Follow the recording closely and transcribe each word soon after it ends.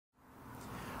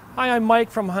Hi, I'm Mike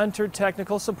from Hunter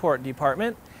Technical Support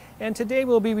Department, and today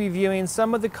we'll be reviewing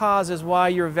some of the causes why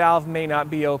your valve may not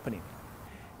be opening.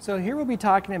 So here we'll be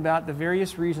talking about the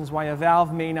various reasons why a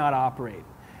valve may not operate.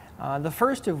 The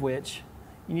first of which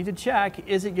you need to check,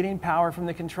 is it getting power from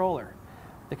the controller?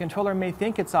 The controller may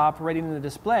think it's operating in the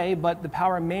display, but the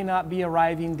power may not be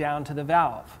arriving down to the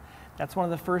valve. That's one of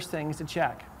the first things to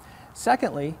check.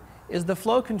 Secondly, is the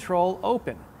flow control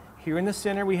open? Here in the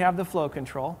center we have the flow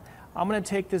control. I'm going to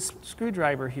take this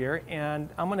screwdriver here and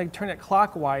I'm going to turn it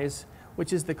clockwise,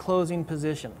 which is the closing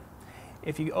position.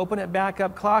 If you open it back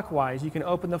up clockwise, you can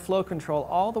open the flow control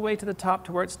all the way to the top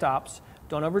to where it stops.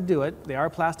 Don't overdo it, they are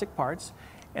plastic parts.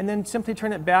 And then simply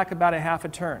turn it back about a half a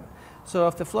turn. So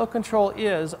if the flow control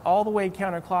is all the way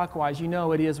counterclockwise, you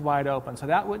know it is wide open. So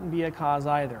that wouldn't be a cause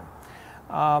either.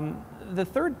 The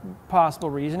third possible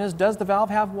reason is, does the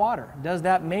valve have water? Does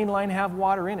that main line have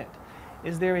water in it?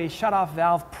 Is there a shutoff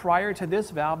valve prior to this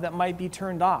valve that might be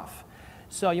turned off?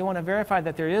 So you want to verify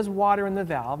that there is water in the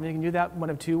valve, and you can do that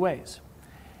one of two ways.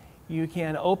 You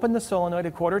can open the solenoid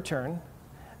a quarter turn.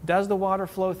 Does the water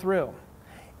flow through?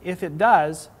 If it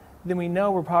does, then we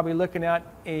know we're probably looking at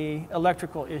an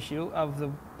electrical issue of the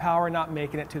power not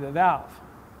making it to the valve.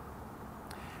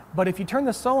 But if you turn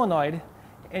the solenoid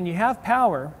and you have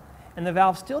power and the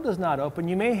valve still does not open,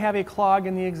 you may have a clog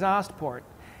in the exhaust port.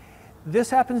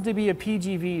 This happens to be a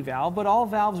PGV valve, but all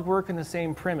valves work in the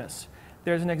same premise.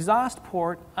 There's an exhaust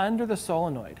port under the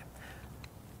solenoid.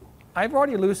 I've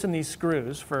already loosened these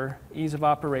screws for ease of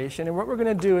operation, and what we're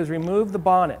going to do is remove the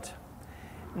bonnet.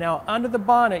 Now, under the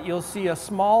bonnet, you'll see a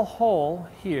small hole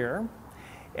here,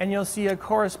 and you'll see a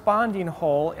corresponding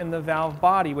hole in the valve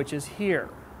body, which is here.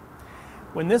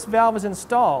 When this valve is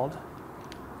installed,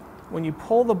 when you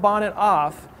pull the bonnet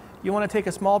off, you want to take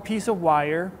a small piece of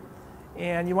wire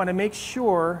and you want to make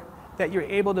sure that you're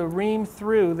able to ream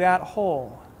through that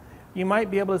hole. You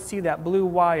might be able to see that blue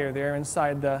wire there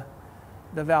inside the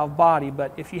valve body,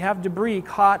 but if you have debris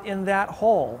caught in that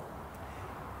hole,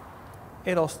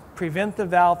 it'll prevent the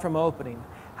valve from opening.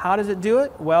 How does it do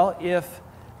it? Well, if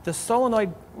the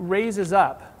solenoid raises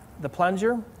up the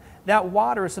plunger, that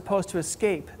water is supposed to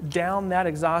escape down that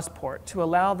exhaust port to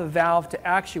allow the valve to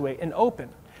actuate and open.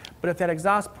 But if that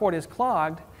exhaust port is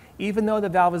clogged, even though the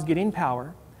valve is getting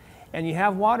power and you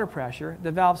have water pressure,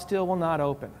 the valve still will not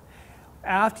open.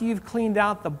 After you've cleaned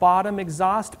out the bottom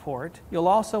exhaust port, you'll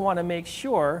also want to make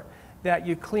sure that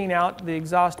you clean out the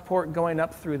exhaust port going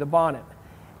up through the bonnet.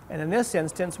 And in this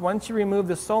instance, once you remove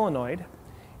the solenoid,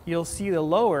 you'll see the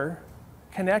lower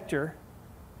connector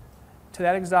to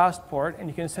that exhaust port, and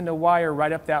you can send a wire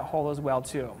right up that hole as well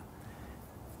too.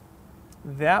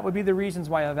 That would be the reasons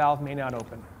why a valve may not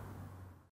open.